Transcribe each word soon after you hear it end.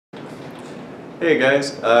Hey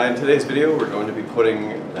guys, in today's video we're going to be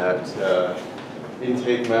putting that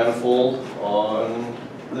intake manifold on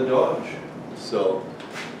the Dodge. So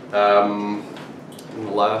in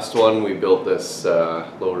the last one we built this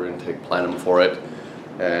lower intake plenum for it,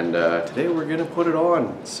 and today we're going to put it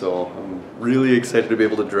on. So I'm really excited to be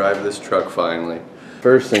able to drive this truck finally.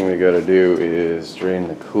 First thing we got to do is drain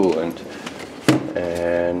the coolant,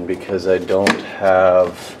 and because I don't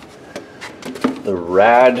have the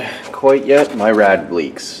rad quite yet, my rad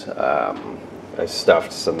leaks. I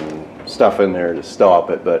stuffed some stuff in there to stop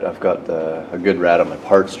it, but I've got a good rad on my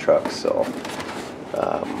parts truck, so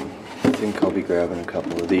I think I'll be grabbing a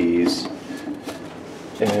couple of these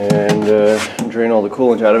and drain all the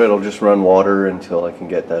coolant out of it. I'll just run water until I can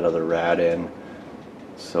get that other rad in,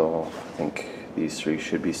 so I think these three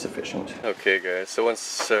should be sufficient. Okay guys, so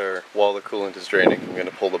while the coolant is draining, I'm going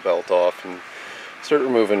to pull the belt off and start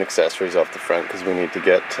removing accessories off the front, because we need to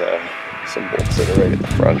get some bolts that are right at the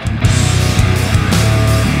front.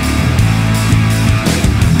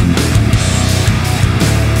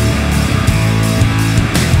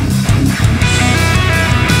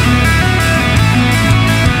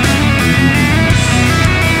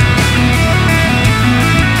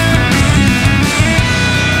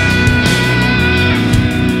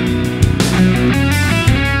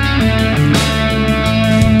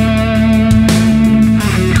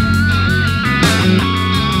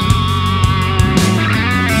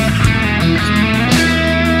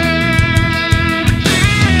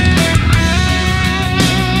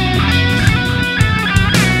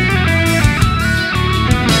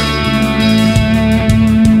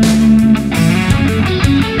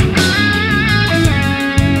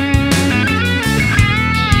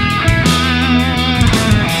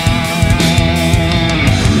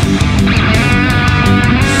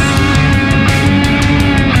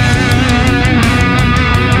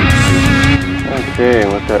 Okay,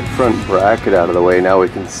 with that front bracket out of the way, now we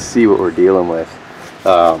can see what we're dealing with.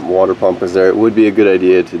 Water pump is there. It would be a good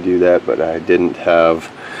idea to do that, but I didn't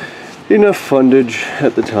have enough fundage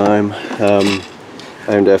at the time.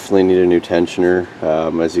 I definitely need a new tensioner.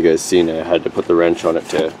 As you guys seen, I had to put the wrench on it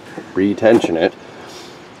to re-tension it.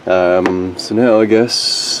 So now I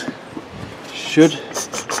guess should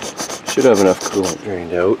have enough coolant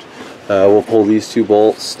drained out. We'll pull these two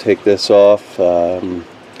bolts, take this off,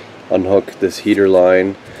 unhook this heater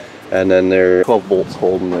line, and then there are 12 bolts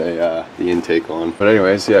holding the intake on. But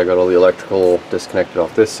anyways, yeah, I got all the electrical disconnected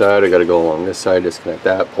off this side. I got to go along this side, disconnect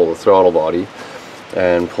that, pull the throttle body,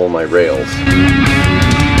 and pull my rails.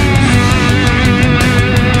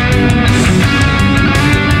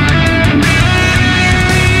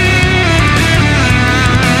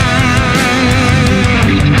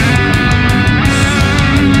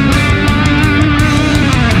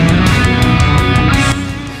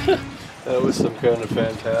 That was some kind of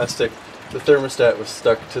fantastic. The thermostat was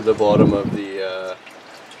stuck to the bottom of the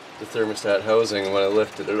thermostat housing, and when I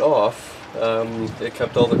lifted it off, it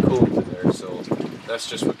kept all the coolant in there, so that's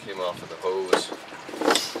just what came off of the hose.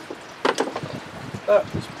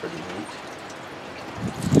 That was pretty neat.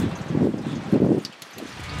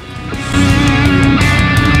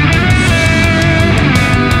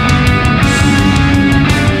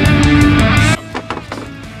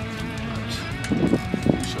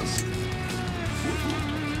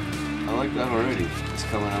 I like that already. It's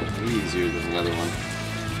coming out way easier than the other one.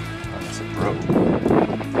 Unless it broke.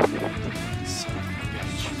 Son of a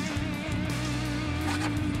bitch.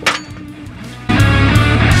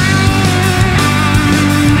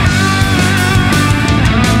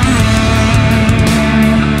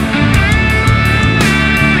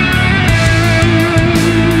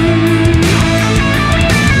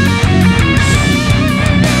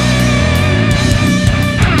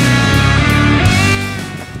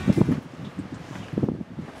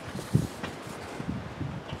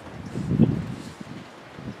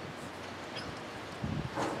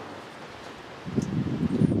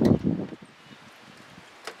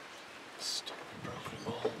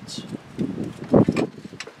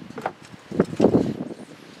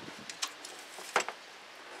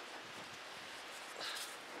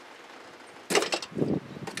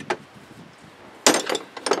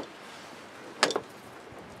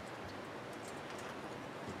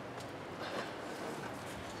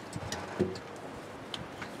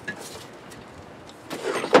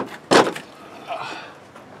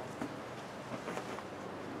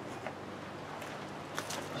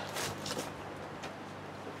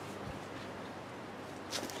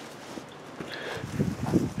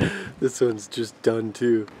 This one's just done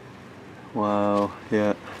too. Wow,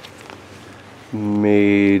 yeah.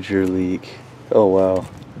 Major leak. Oh wow.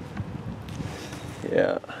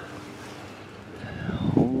 Yeah.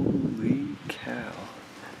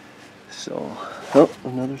 So, oh,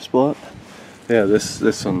 another spot. Yeah,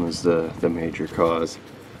 this one was the major cause.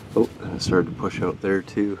 Oh, and it started to push out there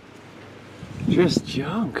too. Just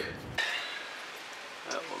junk.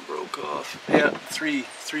 That one broke off. Yeah, three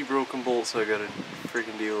broken bolts I gotta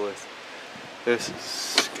freaking deal with. This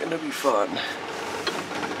is gonna be fun.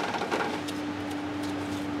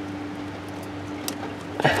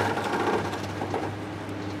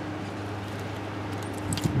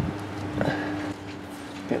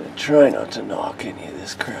 Gonna try not to knock any of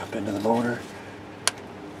this crap into the motor.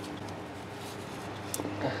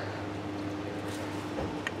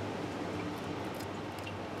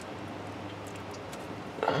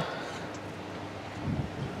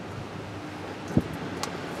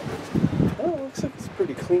 Oh, looks like it's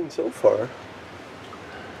pretty clean so far.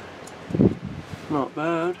 Not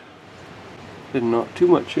bad. Didn't knock too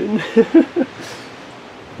much in.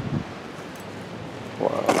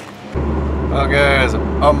 Wow. Well guys,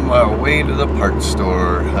 I'm on my way to the parts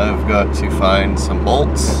store. I've got to find some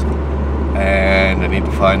bolts and I need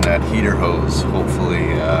to find that heater hose. Hopefully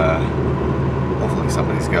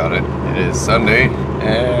somebody's got it. It is Sunday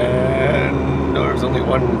and there's only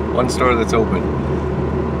one store that's open.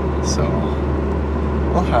 So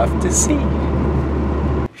we'll have to see.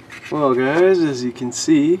 Well guys, as you can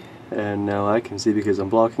see, and now I can see because I'm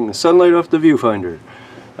blocking the sunlight off the viewfinder.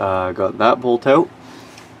 Got that bolt out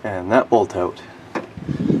and that bolt out.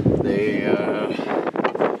 They,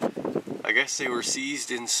 I guess they were seized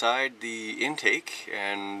inside the intake,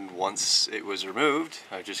 and once it was removed,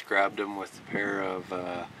 I just grabbed them with a pair of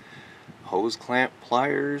hose clamp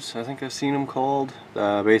pliers, I think I've seen them called.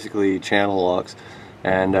 Basically channel locks,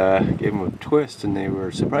 and gave them a twist and they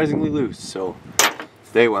were surprisingly loose, so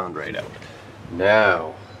they wound right out.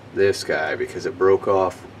 Now, this guy, because it broke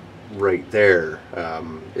off right there,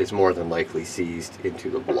 is more than likely seized into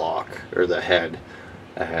the block or the head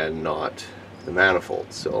and not the manifold.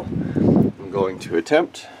 So I'm going to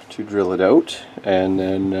attempt to drill it out and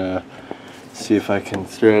then see if I can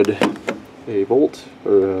thread a bolt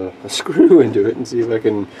or a screw into it and see if I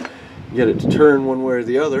can get it to turn one way or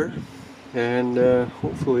the other, and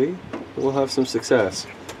hopefully we'll have some success.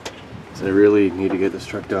 So I really need to get this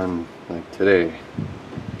truck done like today.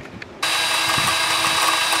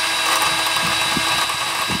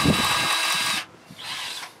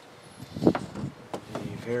 A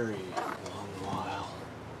very long while.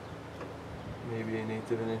 Maybe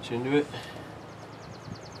 1/8 of an inch into it.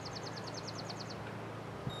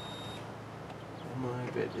 And my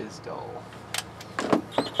bit is dull.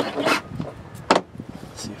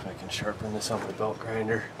 Let's see if I can sharpen this on my belt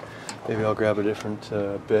grinder. Maybe I'll grab a different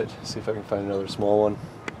bit, see if I can find another small one.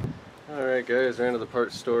 Alright guys, ran to the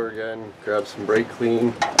parts store again, grabbed some brake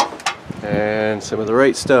clean and some of the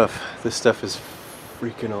right stuff. This stuff is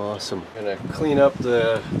freaking awesome. I'm gonna clean up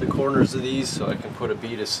the corners of these so I can put a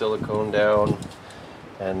bead of silicone down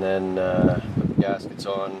and then put the gaskets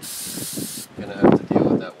on. Gonna have to deal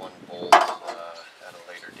with that one bolt at a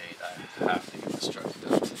later date. I have to get this truck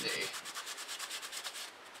done today.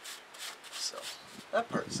 So, that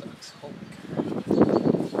part sucks. Holy crap.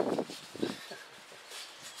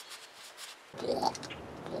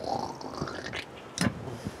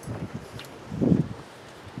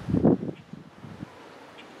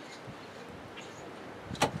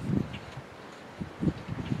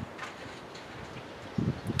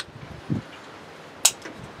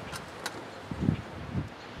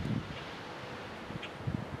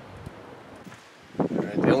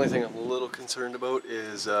 The only thing I'm a little concerned about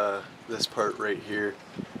is this part right here.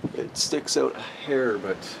 It sticks out a hair,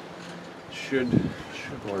 but should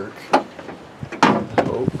work.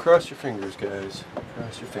 Oh, cross your fingers, guys.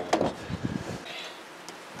 Cross your fingers.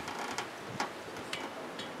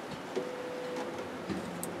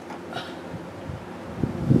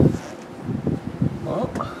 Well,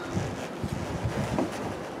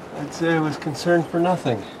 I'd say I was concerned for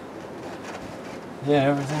nothing. Yeah,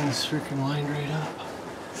 everything is freaking lined right up.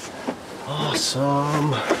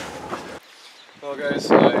 Awesome. Well guys,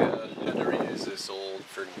 I had to reuse this old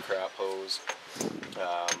friggin' crap hose.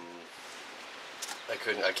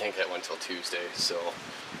 I can't get one till Tuesday, so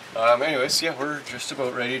anyways, yeah, we're just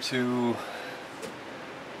about ready to,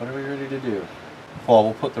 what are we ready to do? Well,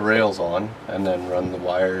 we'll put the rails on and then run the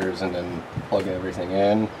wires and then plug everything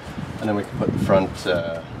in, and then we can put the front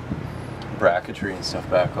bracketry and stuff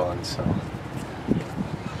back on, so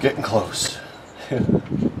getting close.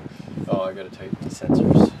 Oh, I gotta tighten the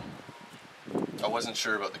sensors. I wasn't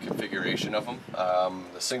sure about the configuration of them.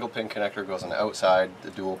 The single pin connector goes on the outside, the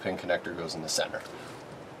dual pin connector goes in the center.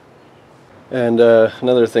 And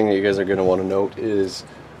another thing that you guys are going to want to note is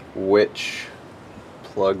which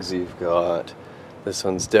plugs you've got. This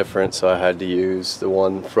one's different, so I had to use the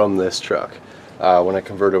one from this truck. When I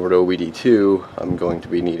convert over to OBD2, I'm going to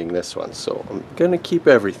be needing this one, so I'm gonna keep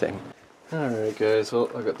everything. Alright guys, well,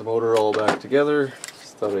 I got the motor all back together.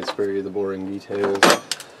 Just thought I'd spare you the boring details.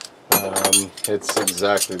 It's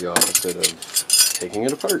exactly the opposite of taking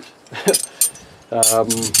it apart.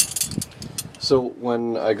 So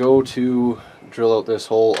when I go to drill out this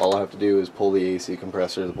hole, all I have to do is pull the AC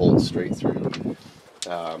compressor, the bolt straight through.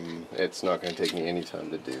 It's not going to take me any time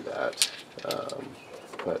to do that.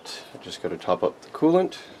 But I just got to top up the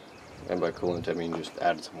coolant, and by coolant I mean just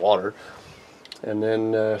add some water, and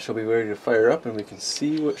then she'll be ready to fire up and we can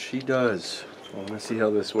see what she does. I want to see how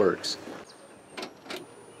this works.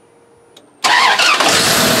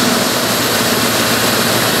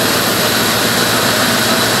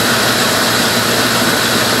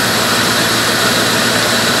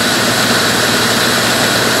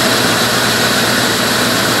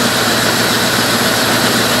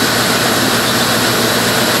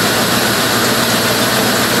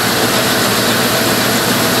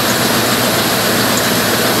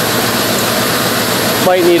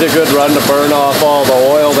 Might need a good run to burn off all the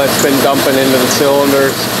oil that's been dumping into the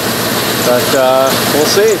cylinders, but we'll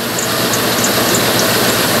see.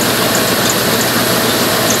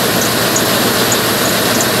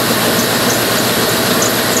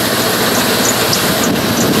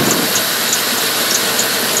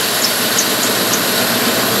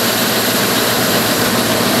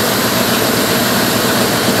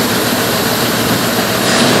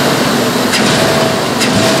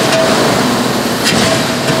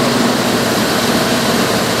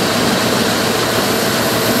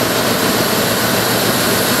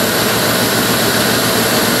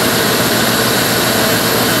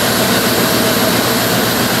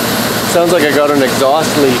 Sounds like I got an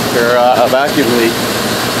exhaust leak or a vacuum leak.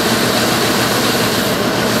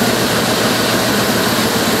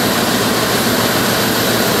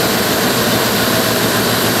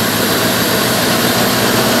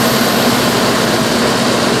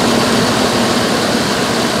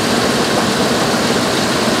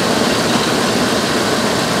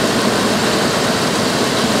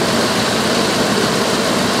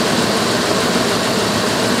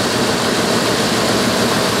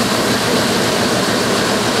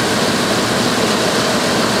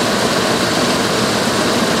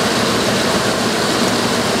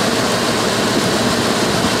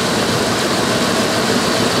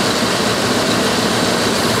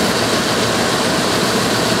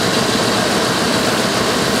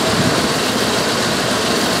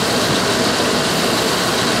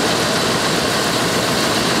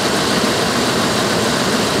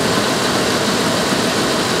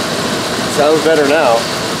 Sounds better now.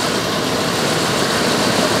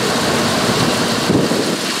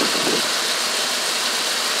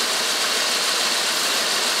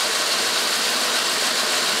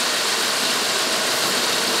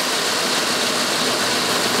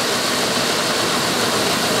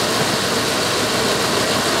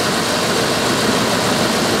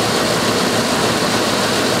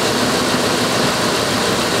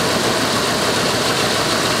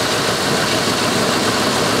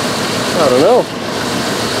 I don't know.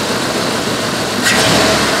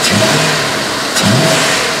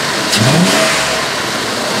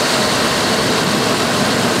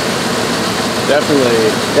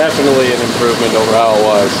 Definitely an improvement over how it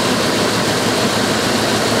was.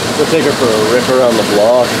 We'll take her for a rip around the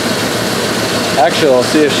block. Actually, I'll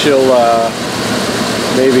see if she'll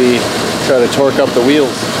maybe try to torque up the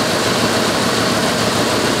wheels.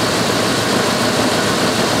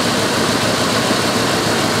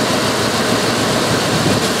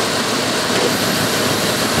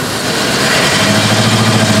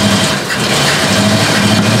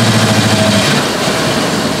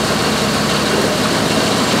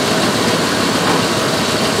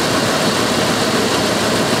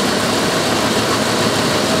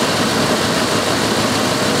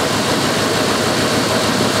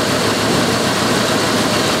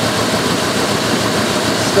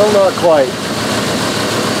 Still not quite.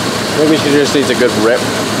 Maybe she just needs a good rip.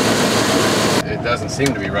 It doesn't seem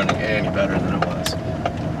to be running any better than it was.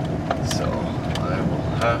 So I will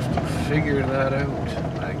have to figure that out,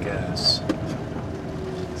 I guess.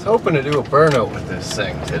 I was hoping to do a burnout with this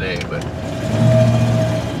thing today, but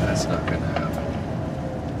that's not gonna happen.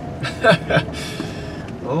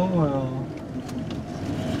 Oh well.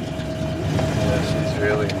 Yeah, she's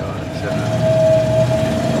really not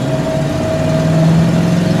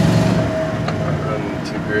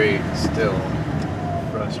great still.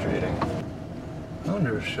 Frustrating. I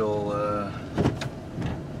wonder if she'll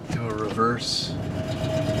do a reverse.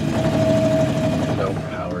 No,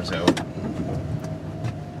 power's out.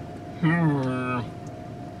 Oh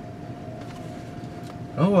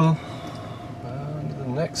well. On to the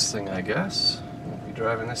next thing, I guess. Won't be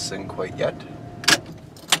driving this thing quite yet.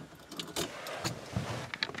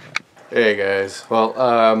 Hey guys. Well,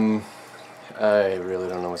 I really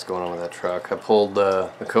don't know what's going on with that truck. I pulled the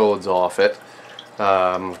codes off it.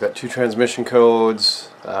 I've got 2 transmission codes,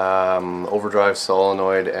 overdrive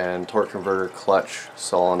solenoid and torque converter clutch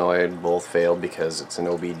solenoid both failed because it's an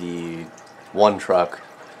OBD1 truck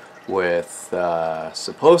with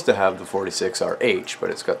supposed to have the 46RH,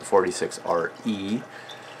 but it's got the 46RE.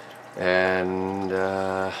 And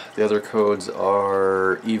the other codes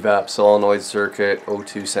are evap solenoid circuit,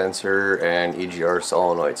 O2 sensor, and EGR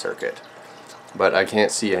solenoid circuit. But I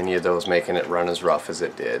can't see any of those making it run as rough as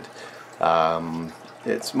it did.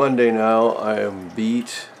 It's Monday now. I am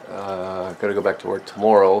beat. I've got to go back to work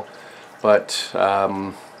tomorrow. But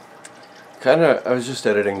I was just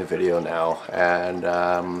editing the video now, and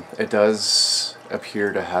it does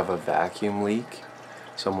appear to have a vacuum leak.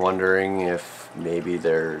 So I'm wondering if maybe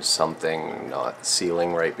there's something not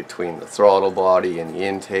sealing right between the throttle body and the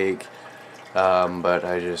intake, but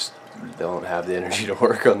I just don't have the energy to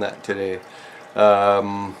work on that today.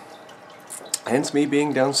 Hence me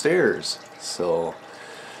being downstairs. So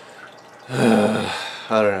I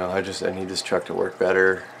don't know, I need this truck to work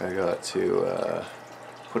better. I got to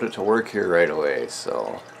put it to work here right away,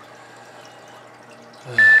 so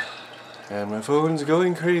and my phone's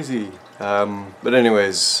going crazy. But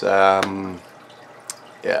anyways,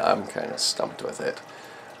 yeah, I'm kind of stumped with it.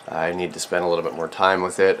 I need to spend a little bit more time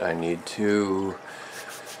with it. I need to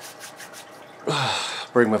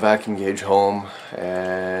bring my vacuum gauge home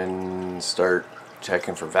and start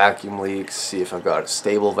checking for vacuum leaks, see if I've got a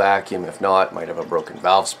stable vacuum. If not, might have a broken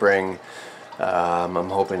valve spring.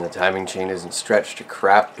 I'm hoping the timing chain isn't stretched to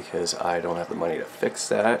crap because I don't have the money to fix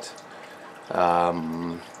that.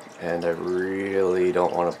 And I really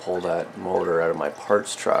don't want to pull that motor out of my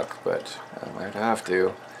parts truck, but I might have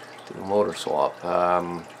to do a motor swap.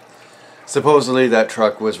 Supposedly that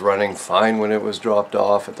truck was running fine when it was dropped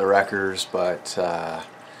off at the wreckers, but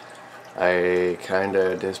I kind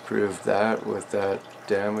of disproved that with that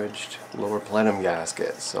damaged lower plenum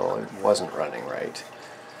gasket, so it wasn't running right.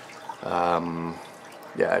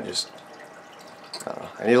 Yeah, I don't know.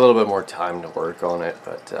 I need a little bit more time to work on it,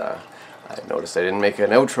 but I noticed I didn't make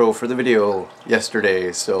an outro for the video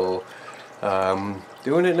yesterday, so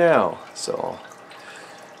doing it now. So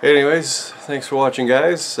anyways, thanks for watching,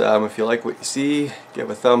 guys. If you like what you see, give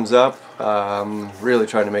a thumbs up. Really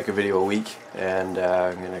trying to make a video a week, and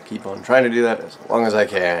I'm going to keep on trying to do that as long as I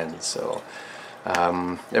can. So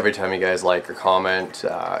every time you guys like or comment,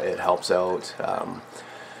 it helps out.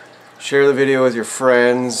 Share the video with your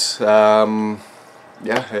friends. Yeah,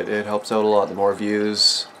 it helps out a lot. The more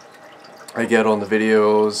views I get on the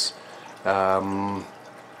videos, the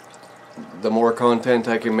more content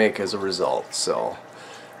I can make as a result. So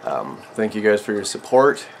thank you guys for your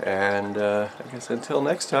support, and I guess until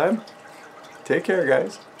next time, take care,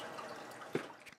 guys.